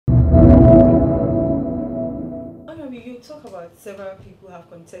talk about several people have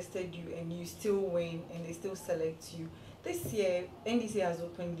contested you and you still win and they still select you. This year, NDC has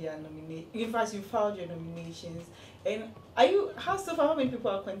opened their nomination. In fact, you filed your nominations. And so far, how many people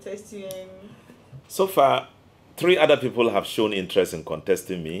are contesting? So far, 3 other people have shown interest in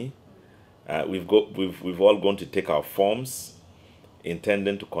contesting me. We've all gone to take our forms,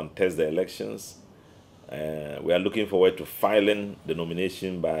 intending to contest the elections. We are looking forward to filing the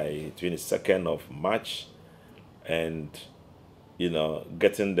nomination by 22nd of March, and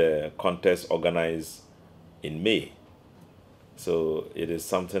getting the contest organized in May. So it is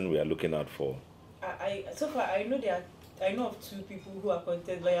something we are looking out for. So far I know of 2 people who are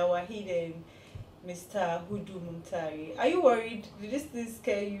contested, like Wahid and Mr. Hudu Mumtari. Are you worried? Did this thing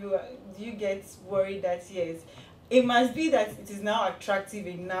scare you? Do you get worried that yes, it must be that it is now attractive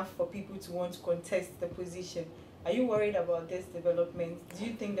enough for people to want to contest the position? Are you worried about this development? Do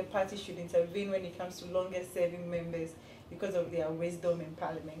you think the party should intervene when it comes to longest serving members because of their wisdom in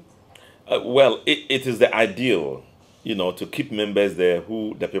parliament? Well, it is the ideal, to keep members there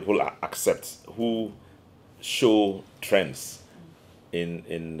who the people accept, who show trends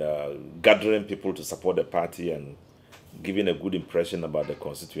in gathering people to support the party and giving a good impression about the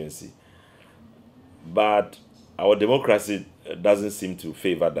constituency. But our democracy doesn't seem to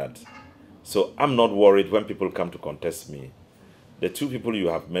favor that. So I'm not worried when people come to contest me. The 2 people you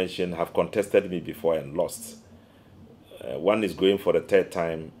have mentioned have contested me before and lost. One is going for the 3rd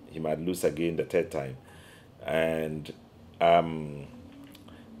time. He might lose again the 3rd time. And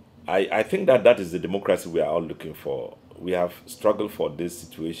I think that is the democracy we are all looking for. We have struggled for this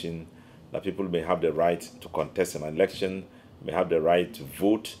situation, that people may have the right to contest an election, may have the right to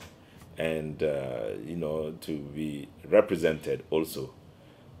vote, and to be represented also.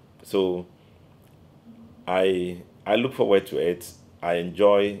 So I look forward to it. I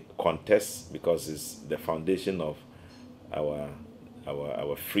enjoy contests because it's the foundation of our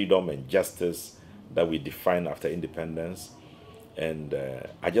freedom and justice that we define after independence. And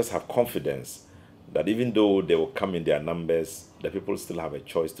I just have confidence that even though they will come in their numbers, the people still have a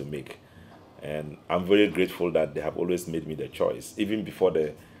choice to make. And I'm very grateful that they have always made me the choice, even before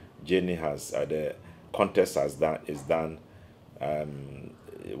the journey the contest is done.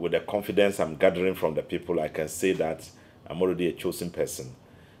 With the confidence I'm gathering from the people, I can say that I'm already a chosen person.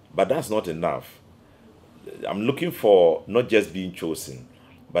 But that's not enough. I'm looking for not just being chosen,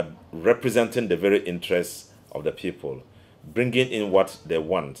 but representing the very interests of the people, bringing in what they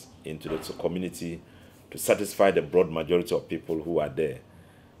want into the community to satisfy the broad majority of people who are there.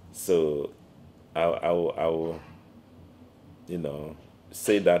 So I will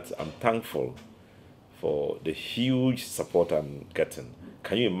say that I'm thankful for the huge support I'm getting.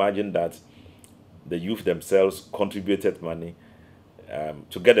 Can you imagine that the youth themselves contributed money?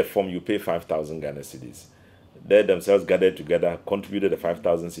 To get a form, you pay 5,000 Ghana cedis. They themselves gathered together, contributed the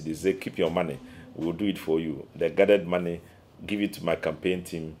 5,000 cedis. Say, keep your money, we'll do it for you. They gathered money, give it to my campaign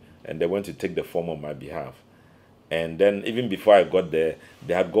team, and they went to take the form on my behalf. And then even before I got there,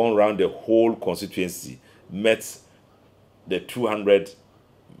 they had gone around the whole constituency, met the 200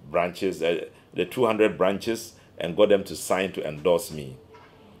 branches, and got them to sign to endorse me.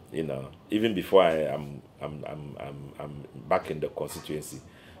 Even before I'm back in the constituency.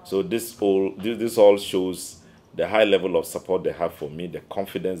 So this all shows the high level of support they have for me, the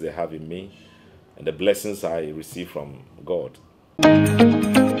confidence they have in me, and the blessings I receive from God.